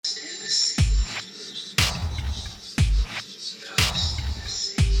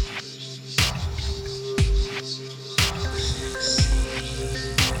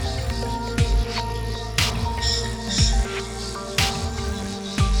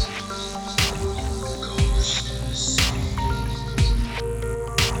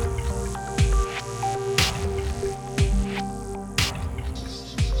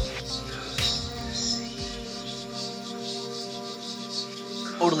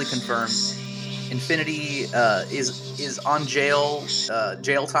Totally confirmed. Infinity is on jail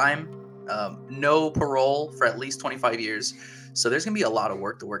time. No parole for at least 25 years. So there's gonna be a lot of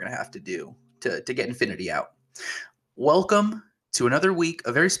work that we're gonna have to do to get Infinity out. Welcome to another week,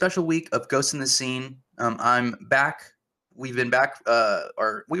 a very special week of Ghost in the Scene. I'm back. We've been back,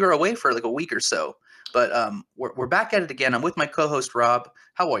 or we were away for like a week or so, but we're back at it again. I'm with my co-host Rob.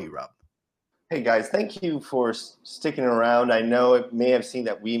 How are you, Rob? Hey guys, thank you for sticking around. I know it may have seemed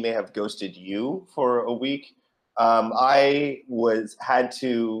that we may have ghosted you for a week. I had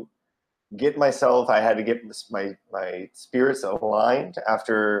to get myself. I had to get my spirits aligned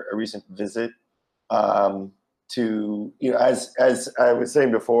after a recent visit. To as I was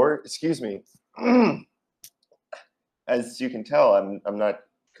saying before, excuse me. As you can tell, I'm not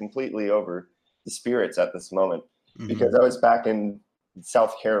completely over the spirits at this moment because I was back in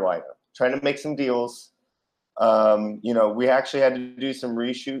South Carolina trying to make some deals. We actually had to do some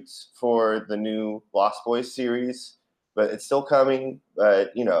reshoots for the new Lost Boys series, but it's still coming.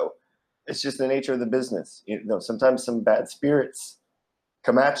 But it's just the nature of the business. Sometimes some bad spirits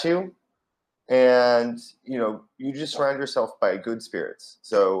come at you, and you just surround yourself by good spirits.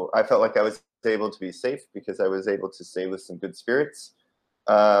 So I felt like I was able to be safe because I was able to stay with some good spirits.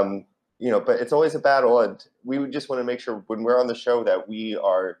 But it's always a battle, and we would just want to make sure when we're on the show that we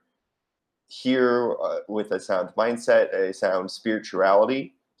are here with a sound mindset, a sound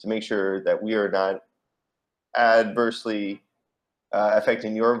spirituality, to make sure that we are not adversely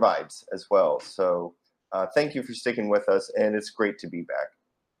affecting your vibes as well. So thank you for sticking with us, and it's great to be back.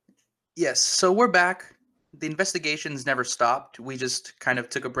 Yes, so we're back. The investigations never stopped. We just kind of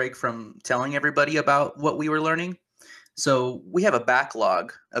took a break from telling everybody about what we were learning. So we have a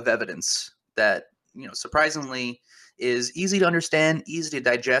backlog of evidence that, surprisingly is easy to understand, easy to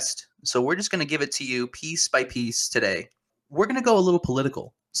digest. So we're just going to give it to you piece by piece today. We're going to go a little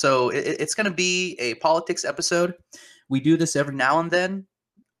political. So it's going to be a politics episode. We do this every now and then.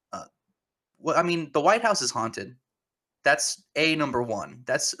 The White House is haunted. That's number one.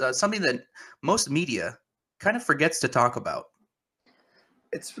 That's something that most media kind of forgets to talk about.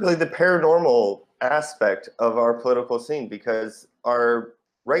 It's really the paranormal aspect of our political scene because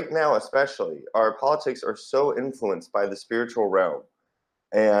right now especially, our politics are so influenced by the spiritual realm.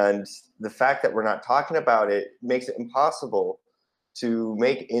 And the fact that we're not talking about it makes it impossible to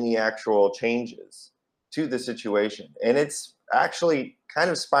make any actual changes to the situation. And it's actually kind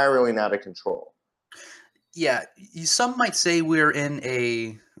of spiraling out of control. Yeah, some might say we're in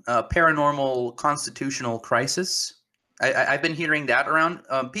a paranormal constitutional crisis. I've been hearing that around.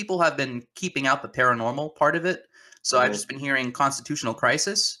 People have been keeping out the paranormal part of it, so I've just been hearing constitutional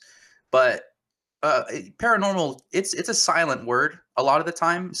crisis. But paranormal, it's a silent word a lot of the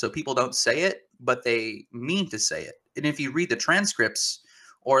time, so people don't say it, but they mean to say it. And if you read the transcripts,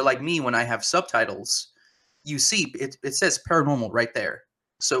 or like me when I have subtitles, you see it says paranormal right there.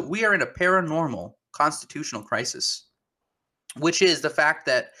 So we are in a paranormal constitutional crisis, which is the fact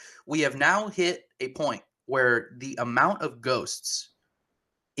that we have now hit a point where the amount of ghosts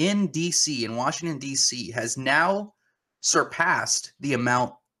in DC, in Washington, DC, has now surpassed the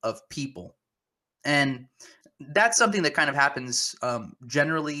amount of people. And that's something that kind of happens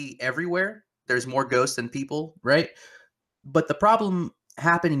generally everywhere. There's more ghosts than people, right? But the problem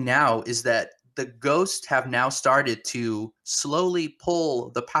happening now is that the ghosts have now started to slowly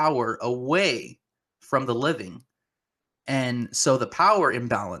pull the power away from the living. And so the power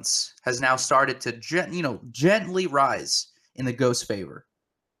imbalance has now started to gently rise in the ghost favor.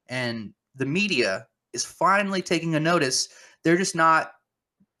 And the media is finally taking a notice. They're just not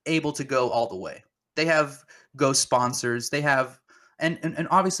able to go all the way. They have ghost sponsors. They have and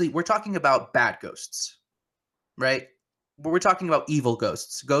obviously we're talking about bad ghosts, right? But we're talking about evil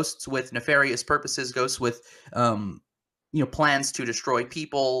ghosts, ghosts with nefarious purposes, ghosts with plans to destroy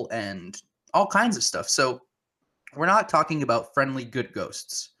people and all kinds of stuff. So we're not talking about friendly good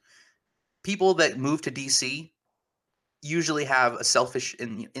ghosts. People that move to DC usually have a selfish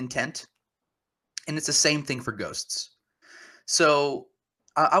intent, and it's the same thing for ghosts. So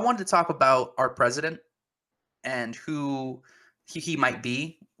I wanted to talk about our president and who he might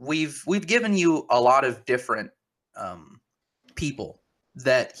be. We've given you a lot of different people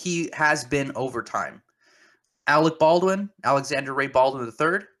that he has been over time. Alec Baldwin, Alexander Ray Baldwin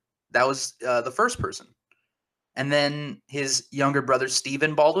III, that was the first person. And then his younger brother,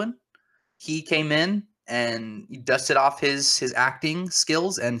 Stephen Baldwin, he came in and he dusted off his acting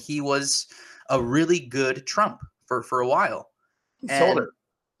skills, and he was a really good Trump for a while. He sold it.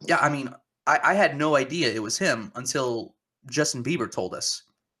 And yeah, I mean, I had no idea it was him until Justin Bieber told us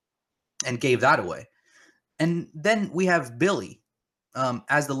and gave that away. And then we have Billy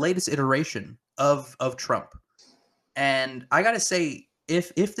as the latest iteration of Trump. And I gotta say,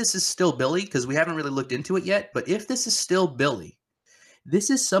 if this is still Billy, because we haven't really looked into it yet, but if this is still Billy, this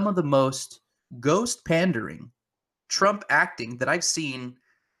is some of the most ghost pandering Trump acting that I've seen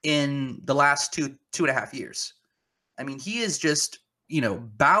in the last two and a half years. I mean, he is just,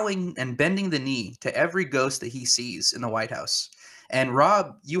 bowing and bending the knee to every ghost that he sees in the White House. And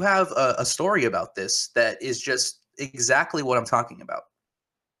Rob, you have a story about this that is just exactly what I'm talking about.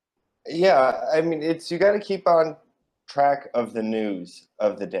 Yeah, I mean, you got to keep on track of the news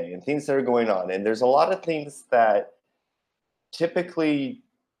of the day and things that are going on. And there's a lot of things that typically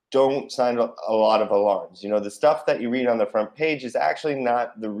don't sound a lot of alarms. The stuff that you read on the front page is actually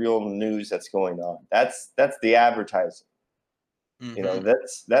not the real news that's going on. That's the advertising. Mm-hmm.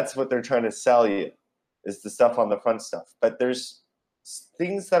 That's what they're trying to sell you, is the stuff on the front stuff. But there's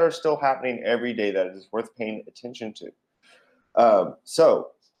things that are still happening every day that is worth paying attention to.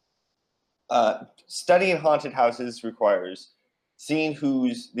 Studying haunted houses requires seeing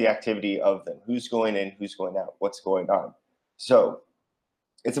who's the activity of them, who's going in, who's going out, what's going on. So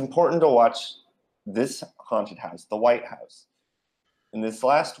it's important to watch this haunted house, the White House. In this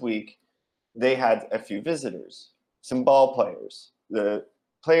last week, they had a few visitors, some ball players, the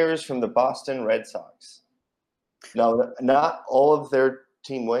players from the Boston Red Sox. Now, not all of their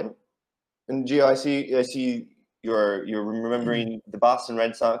team went. And Gio, I see you're remembering the Boston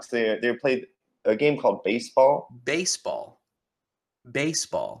Red Sox. They played a game called baseball. Baseball.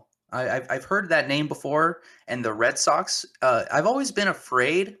 I've heard that name before, and the Red Sox. I've always been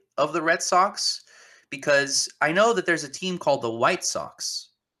afraid of the Red Sox because I know that there's a team called the White Sox,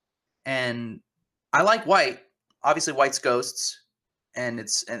 and I like white. Obviously, white's ghosts, and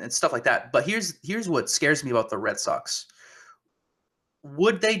it's stuff like that. But here's what scares me about the Red Sox.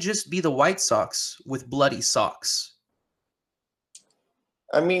 Would they just be the White Sox with bloody socks?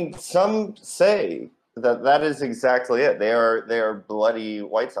 I mean, some say that is exactly it. They are bloody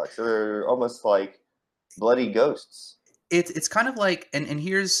White Sox. They're almost like bloody ghosts. It's kind of like, and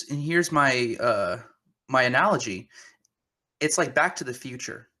here's my my analogy. It's like Back to the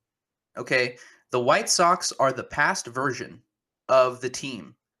Future. Okay, the White Sox are the past version of the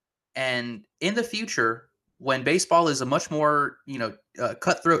team, and in the future, when baseball is a much more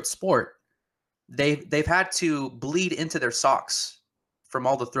cutthroat sport, they've had to bleed into their socks from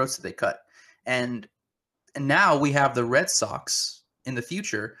all the throats that they cut, and now we have the Red Sox in the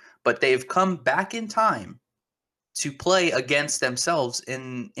future, but they've come back in time to play against themselves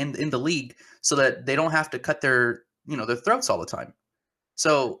in the league, so that they don't have to cut their their throats all the time.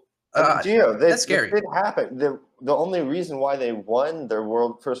 So Gio, that's scary. This did happen. The only reason why they won their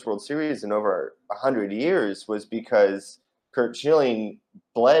first World Series in over 100 years was because Curt Schilling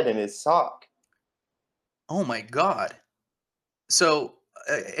bled in his sock. Oh my God! So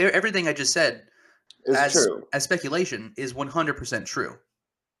everything I just said is true. As speculation is 100% true,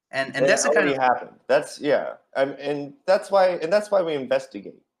 and that's the kind of happened. That's and that's why we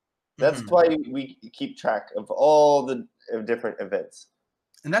investigate. That's why we keep track of all the different events.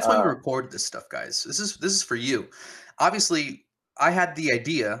 And that's why we record this stuff, guys. This is for you. Obviously, I had the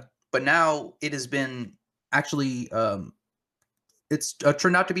idea, but now it has been actually it's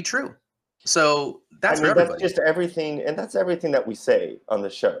turned out to be true. So that's for everybody. That's just everything, and that's everything that we say on the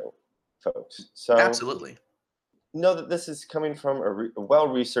show, folks. So absolutely know that this is coming from a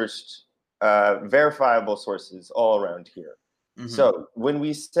well-researched, verifiable sources all around here. Mm-hmm. So when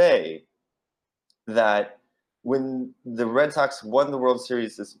we say that when the Red Sox won the World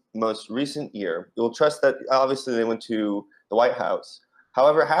Series this most recent year, you'll trust that obviously they went to the White House.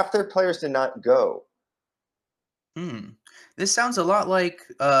 However, half their players did not go. This sounds a lot like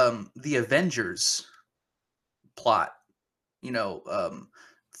the Avengers plot.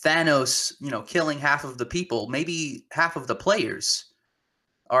 Thanos, killing half of the people, maybe half of the players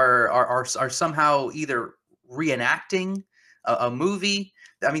are somehow either reenacting a movie.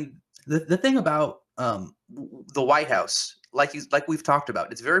 I mean, the thing about the White House, like we've talked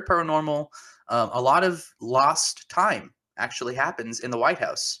about, it's very paranormal. A lot of lost time actually happens in the White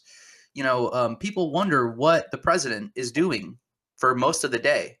House. People wonder what the president is doing for most of the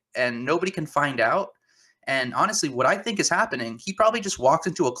day, and nobody can find out. And honestly, what I think is happening, he probably just walks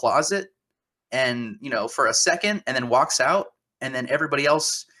into a closet and, for a second and then walks out, and then everybody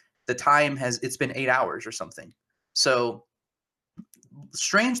else, it's been 8 hours or something. So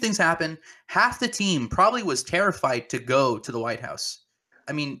strange things happen. Half the team probably was terrified to go to the White House.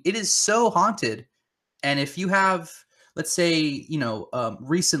 I mean, it is so haunted. And if you have, let's say,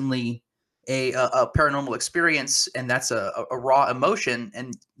 recently a paranormal experience, and that's a raw emotion,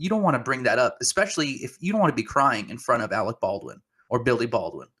 and you don't want to bring that up, especially if you don't want to be crying in front of Alec Baldwin or Billy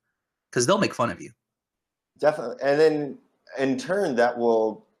Baldwin, because they'll make fun of you. Definitely. And then in turn, that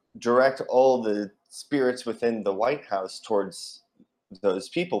will direct all the spirits within the White House towards those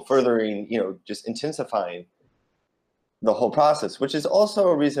people, furthering, just intensifying the whole process, which is also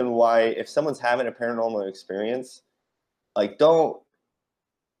a reason why if someone's having a paranormal experience, like, don't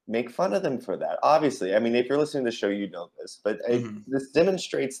make fun of them for that. Obviously, I mean, if you're listening to the show, you know this, but this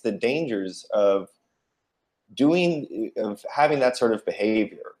demonstrates the dangers of having that sort of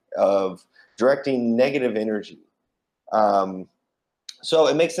behavior, of directing negative energy. So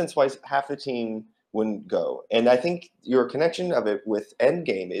it makes sense why half the team wouldn't go. And I think your connection of it with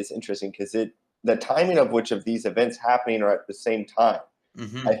Endgame is interesting because the timing of which of these events happening are at the same time.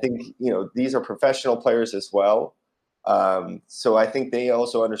 I think, these are professional players as well. So I think they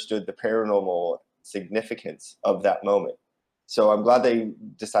also understood the paranormal significance of that moment. So I'm glad they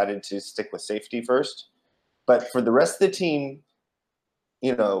decided to stick with safety first. But for the rest of the team,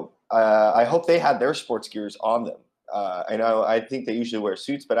 I hope they had their sports gears on them. I think they usually wear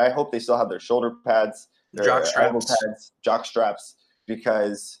suits, but I hope they still have their shoulder pads, their elbow pads, jock straps,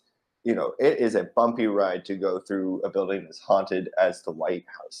 because it is a bumpy ride to go through a building as haunted as the White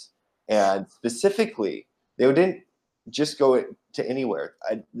House. And specifically, they didn't just go to anywhere.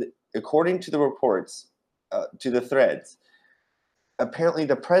 According to the reports, to the threads, apparently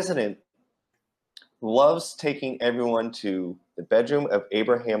the president loves taking everyone to the bedroom of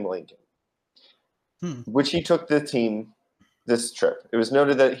Abraham Lincoln, which he took the team this trip. It was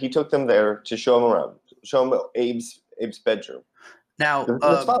noted that he took them there to show them around, show them Abe's bedroom. Now,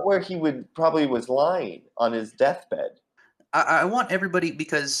 the spot where he probably was lying on his deathbed. I want everybody,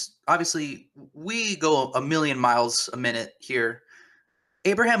 because obviously we go a million miles a minute here.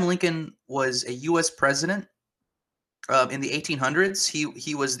 Abraham Lincoln was a U.S. president in the 1800s.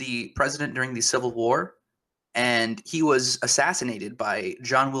 He was the president during the Civil War, and he was assassinated by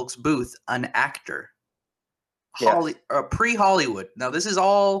John Wilkes Booth, an actor. Yes. Pre-Hollywood. Now, this is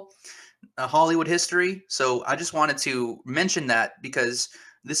all Hollywood history, so I just wanted to mention that because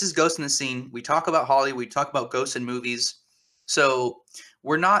this is Ghost in the Scene. We talk about Hollywood, we talk about ghosts in movies, so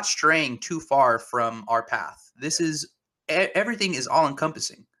we're not straying too far from our path. This is everything is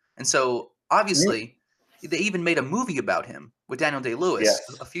all-encompassing, and so obviously they even made a movie about him with Daniel Day-Lewis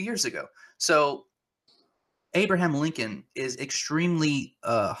a few years ago. So Abraham Lincoln is extremely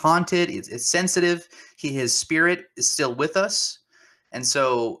haunted. It's sensitive. His spirit is still with us. And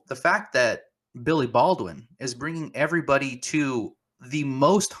so the fact that Billy Baldwin is bringing everybody to the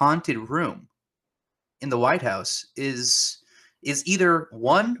most haunted room in the White House is either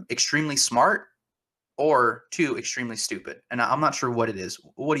one, extremely smart, or two, extremely stupid. And I'm not sure what it is.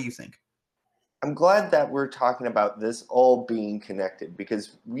 What do you think? I'm glad that we're talking about this all being connected,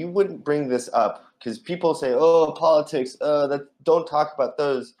 because we wouldn't bring this up because people say, "Oh, politics, don't talk about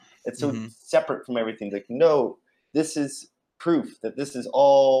those. It's so separate from everything." Like, no, this is proof that this is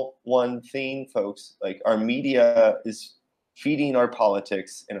all one thing, folks. Like, our media is feeding our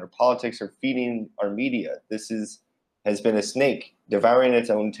politics, and our politics are feeding our media. This has been a snake devouring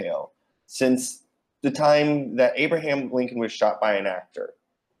its own tail since the time that Abraham Lincoln was shot by an actor.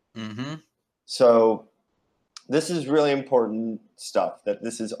 So this is really important stuff, that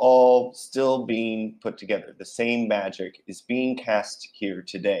this is all still being put together. The same magic is being cast here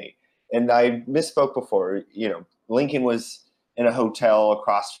today. And I misspoke before, Lincoln was in a hotel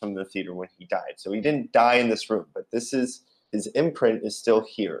across from the theater when he died. So he didn't die in this room, but his imprint is still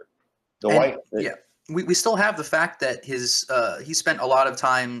here. We still have the fact that he spent a lot of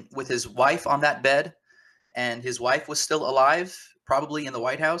time with his wife on that bed, and his wife was still alive, probably in the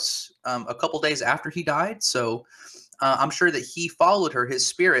White House a couple days after he died. So I'm sure that he followed her. His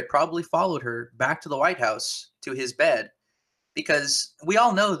spirit probably followed her back to the White House, to his bed, because we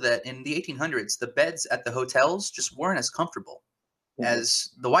all know that in the 1800s, the beds at the hotels just weren't as comfortable as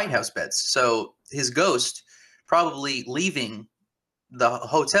the White House beds. So his ghost, probably leaving the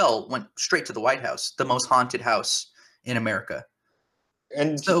hotel, went straight to the White House, the most haunted house in America.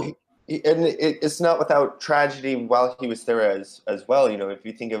 And so, it's not without tragedy while he was there as well. If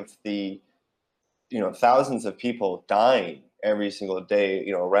you think of the, thousands of people dying every single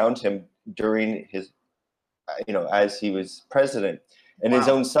day, around him during his as he was president, and his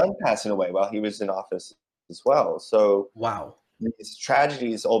Wow. own son passing away while he was in office as well. So Wow. these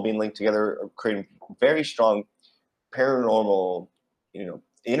tragedies all being linked together are creating very strong paranormal,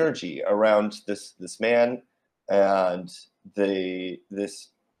 energy around this man and this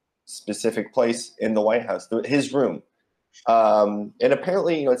specific place in the White House, his room. And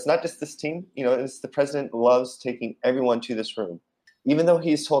apparently, it's not just this team. It's the president loves taking everyone to this room, even though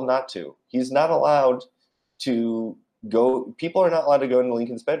he's told not to. He's not allowed to go. People are not allowed to go into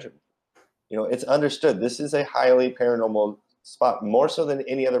Lincoln's bedroom. It's understood. This is a highly paranormal spot, more so than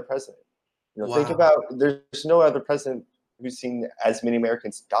any other president. Think Wow. about, there's no other president who's seen as many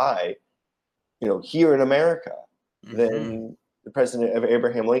Americans die, here in America than the president of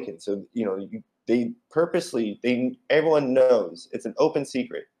Abraham Lincoln. So, they purposely, everyone knows it's an open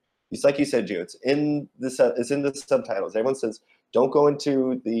secret. It's like you said, Gio, it's in the subtitles. Everyone says, don't go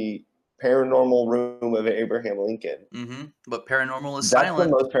into the paranormal room of Abraham Lincoln. But paranormal is That's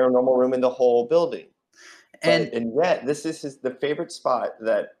silent. the most paranormal room in the whole building. And And yet, this is the favorite spot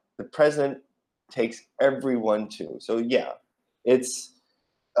that the president takes everyone to. So yeah, it's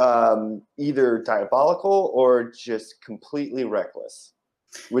either diabolical or just completely reckless.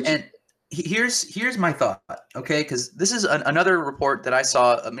 and here's my thought, okay? Because this is another report that I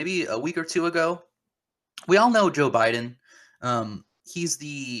saw maybe a week or two ago. We all know Joe Biden. He's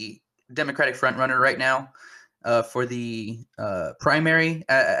the Democratic frontrunner right now for the primary.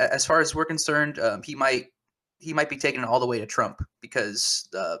 As far as we're concerned, he might be taken all the way to Trump because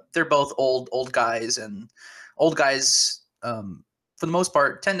they're both old guys, and old guys, for the most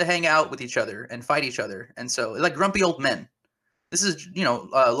part, tend to hang out with each other and fight each other, and so like grumpy old men. This is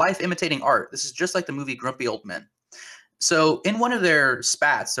life imitating art. This is just like the movie Grumpy Old Men. So in one of their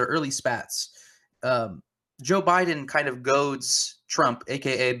early spats, Joe Biden kind of goads Trump,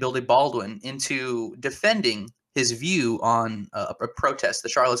 aka Billy Baldwin, into defending his view on a protest, the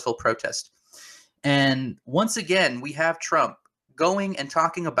Charlottesville protest. And once again, we have Trump going and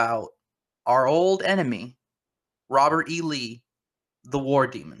talking about our old enemy, Robert E. Lee, the war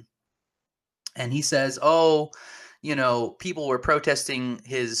demon. And he says, people were protesting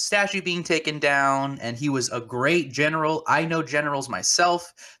his statue being taken down, and he was a great general. I know generals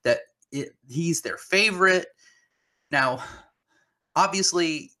myself, that he's their favorite. Now,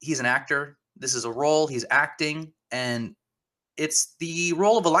 obviously, he's an actor. This is a role. He's acting, and it's the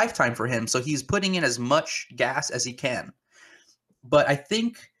role of a lifetime for him. So he's putting in as much gas as he can. But I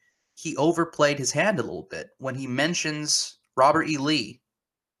think he overplayed his hand a little bit when he mentions Robert E. Lee.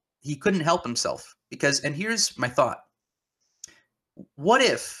 He couldn't help himself and here's my thought. What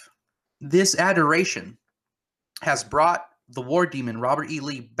if this adoration has brought the war demon Robert E.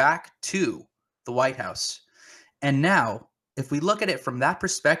 Lee back to the White House? And now, if we look at it from that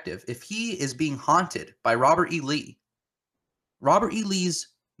perspective, if he is being haunted by Robert E. Lee, Robert E. Lee's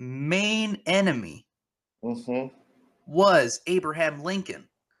main enemy was Abraham Lincoln,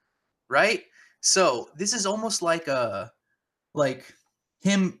 right? So this is almost like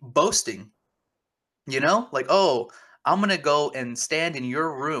him boasting, I'm gonna go and stand in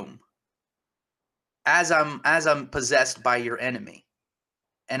your room as I'm possessed by your enemy,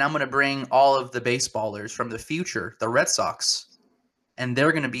 and I'm gonna bring all of the baseballers from the future, the Red Sox, and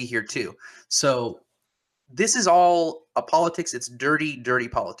they're gonna be here too. So this is all a politics. It's dirty, dirty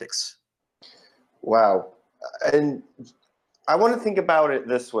politics. Wow. And I want to think about it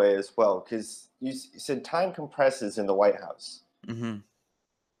this way as well, because you said time compresses in the White House.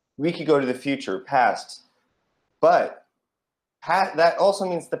 We could go to the future, past, but that also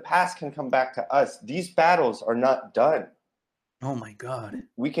means the past can come back to us. These battles are not done. Oh my God.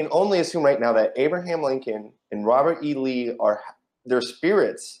 We can only assume right now that Abraham Lincoln and Robert E. Lee their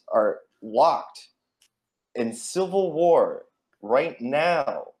spirits are locked in civil war right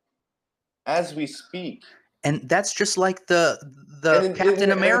now as we speak. And that's just like the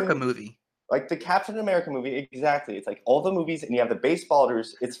Captain America movie. Like the Captain America movie, exactly. It's like all the movies, and you have the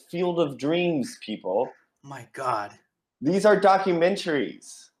baseballers. It's Field of Dreams, people. My God. These are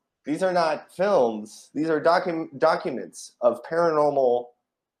documentaries. These are not films. These are documents of paranormal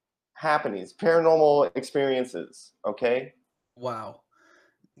happenings, paranormal experiences, okay? Wow.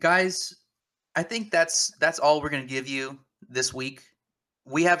 Guys, I think that's all we're going to give you this week.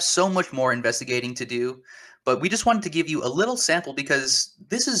 We have so much more investigating to do, but we just wanted to give you a little sample because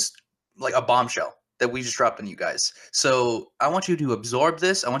this is like a bombshell that we just dropped on you guys. So I want you to absorb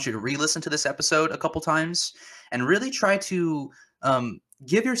this. I want you to re-listen to this episode a couple times and really try to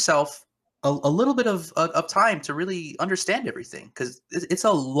give yourself a little bit of time to really understand everything, because it's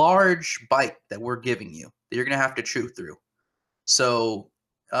a large bite that we're giving you that you're going to have to chew through. So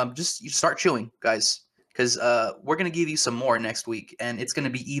just you start chewing, guys. because we're going to give you some more next week, and it's going to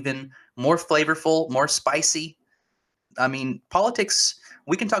be even more flavorful, more spicy. I mean, politics,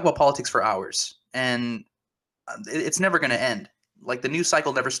 we can talk about politics for hours, and it's never going to end. Like, the news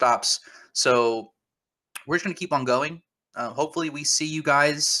cycle never stops. So we're just going to keep on going. Hopefully we see you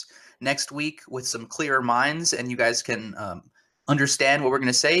guys next week with some clearer minds, and you guys can understand what we're going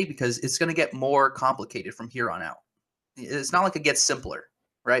to say, because it's going to get more complicated from here on out. It's not like it gets simpler,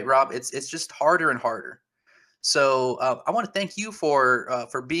 right, Rob? It's just harder and harder. So I want to thank you for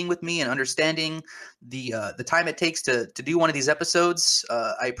being with me and understanding the time it takes to do one of these episodes.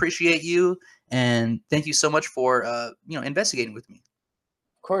 I appreciate you, and thank you so much for investigating with me.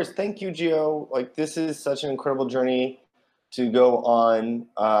 Of course, thank you, Gio. Like, this is such an incredible journey to go on,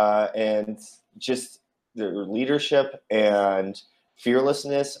 and just the leadership and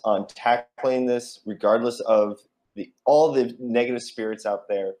fearlessness on tackling this, regardless of all the negative spirits out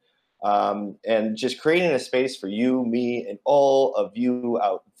there, and just creating a space for you, me, and all of you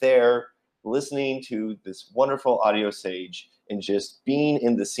out there listening to this wonderful audio sage and just being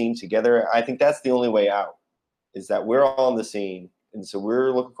in the scene together. I think that's the only way out, is that we're all in the scene. And so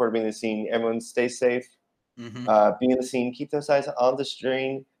we're looking forward to being in the scene. Everyone stay safe. Mm-hmm. Be in the scene. Keep those eyes on the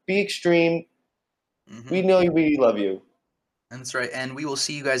screen. Be extreme. Mm-hmm. We know we love you. That's right. And we will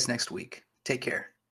see you guys next week. Take care.